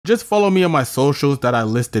Just follow me on my socials that I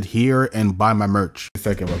listed here and buy my merch. A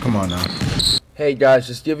second, bro. Come on now. Hey guys,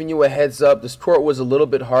 just giving you a heads up. This court was a little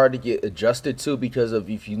bit hard to get adjusted to because of,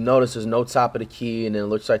 if you notice, there's no top of the key and then it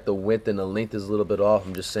looks like the width and the length is a little bit off.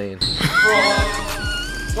 I'm just saying.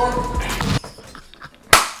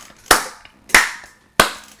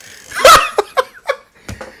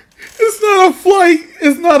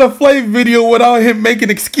 It's not a flight video without him making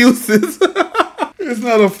excuses. It's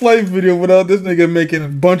not a flight video without this nigga making a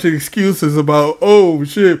bunch of excuses about, oh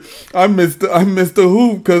shit, I missed the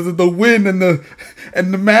hoop because of the wind and the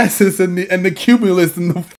masses and the cumulus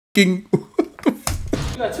and the fucking.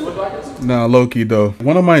 Nah, low-key though.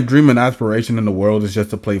 One of my dream and aspiration in the world is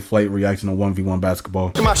just to play FlightReacts in a 1v1 basketball.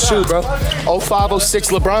 Look at my shoe, bro. 05,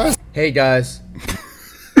 06 LeBron. Hey guys.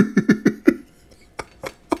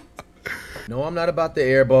 No, I'm not about to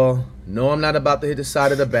airball. No, I'm not about to hit the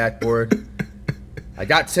side of the backboard. I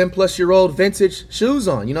got 10-plus-year-old vintage shoes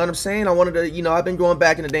on. You know what I'm saying? I wanted to, you know, I've been going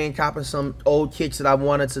back in the day and copping some old kicks that I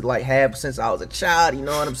wanted to like have since I was a child. You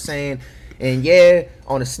know what I'm saying? And yeah,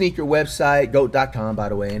 on a sneaker website, goat.com, by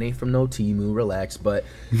the way, it ain't from no Temu, relax. But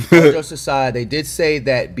all jokes aside, they did say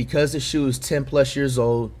that because the shoe is 10+ years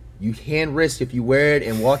old, you can risk if you wear it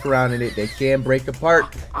and walk around in it, they can break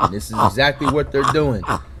apart. And this is exactly what they're doing.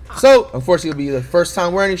 So, unfortunately, it'll be the first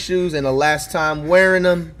time wearing these shoes and the last time wearing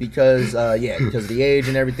them because, yeah, because of the age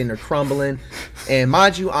and everything, they're crumbling. And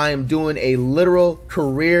mind you, I am doing a literal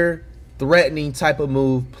career-threatening type of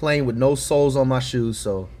move, playing with no soles on my shoes.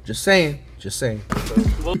 So, just saying, just saying.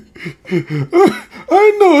 I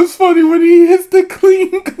know it's funny when he hits the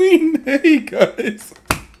clean. Hey, guys.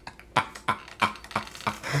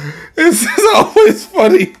 This is always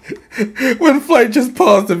funny when Flight just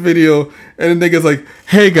paused the video and the nigga's like,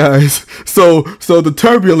 hey guys, so the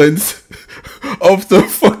turbulence of the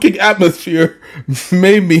fucking atmosphere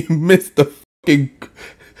made me miss the fucking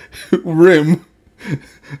rim.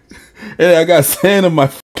 And I got sand in my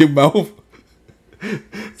fucking mouth.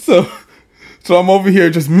 So I'm over here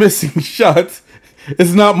just missing shots.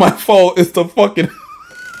 It's not my fault, it's the fucking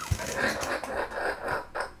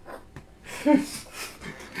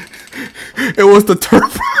it was the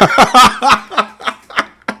turf.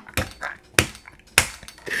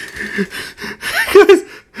 Guys,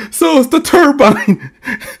 so it's the turbine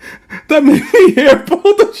that made me airball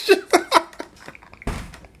the shit.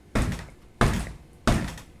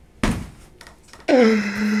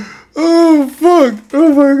 Oh fuck!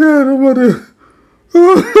 Oh my god! I'm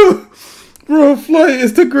gonna. Bro, Flight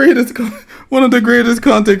is the greatest, one of the greatest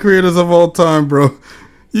content creators of all time, bro.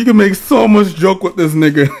 You can make so much joke with this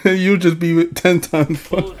nigga, and you just be 10 times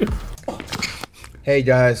funnier. Hey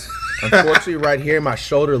guys, unfortunately right here, my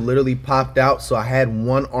shoulder literally popped out, so I had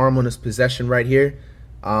one arm on this possession right here.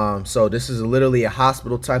 So this is literally a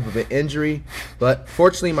hospital type of an injury, but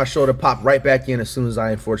fortunately my shoulder popped right back in as soon as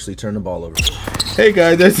I unfortunately turned the ball over. Hey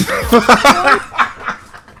guys, there's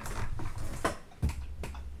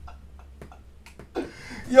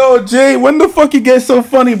Yo, Jay, when the fuck you get so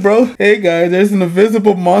funny, bro? Hey guys, there's an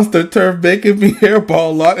invisible monster turf making me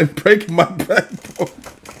hairball a lot and breaking my backbone.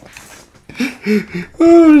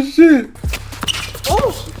 Oh shit.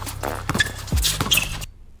 Oh shit.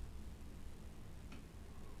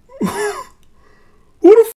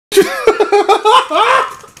 Who the f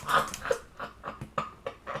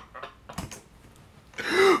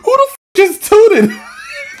Who the f just tooted?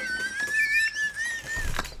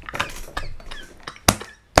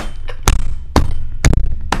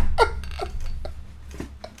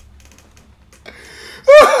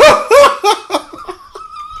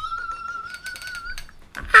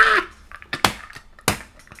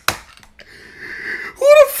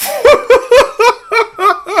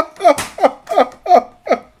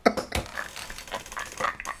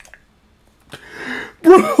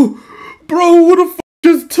 Bro, who the f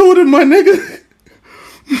just tooted my nigga?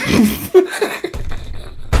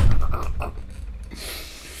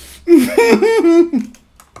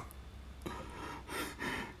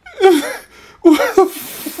 What the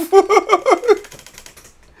fuck?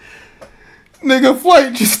 Nigga,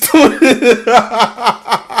 Flight just tooted.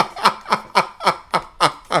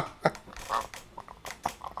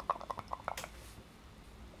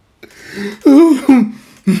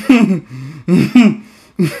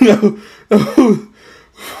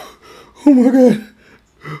 Oh my god.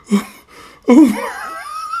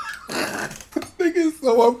 This nigga is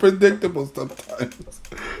so unpredictable sometimes.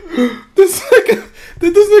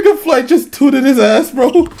 Did this nigga Flight just tooted his ass,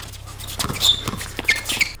 bro? Did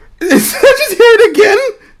I just hear it again?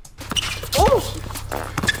 Oh.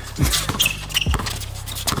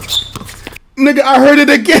 Nigga, I heard it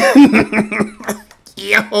again.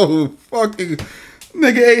 Yo, fucking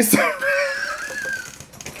Nigga ate some.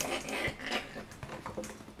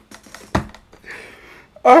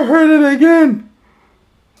 I heard it again.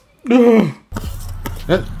 Ugh.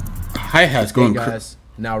 That hi-hat's going Hey guys,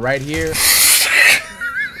 now right here.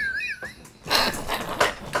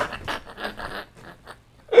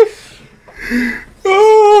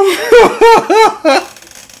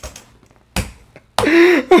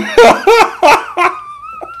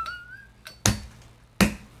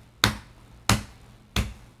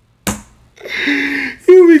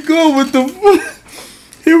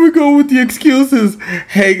 Here we go with the excuses.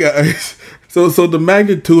 Hey guys, so the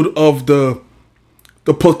magnitude of the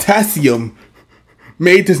potassium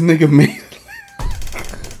made this nigga made.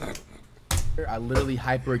 I literally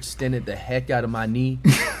hyperextended the heck out of my knee.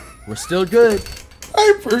 We're still good.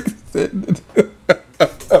 Hyperextended.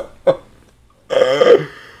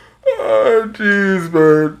 Oh jeez,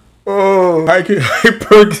 man. Oh, I can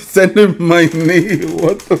hyperextended my knee.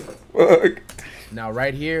 What the fuck? Now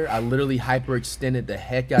right here, I literally hyperextended the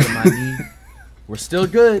heck out of my knee. We're still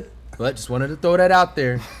good, but just wanted to throw that out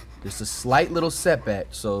there. Just a slight little setback,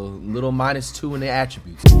 so little -2 in the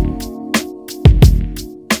attributes.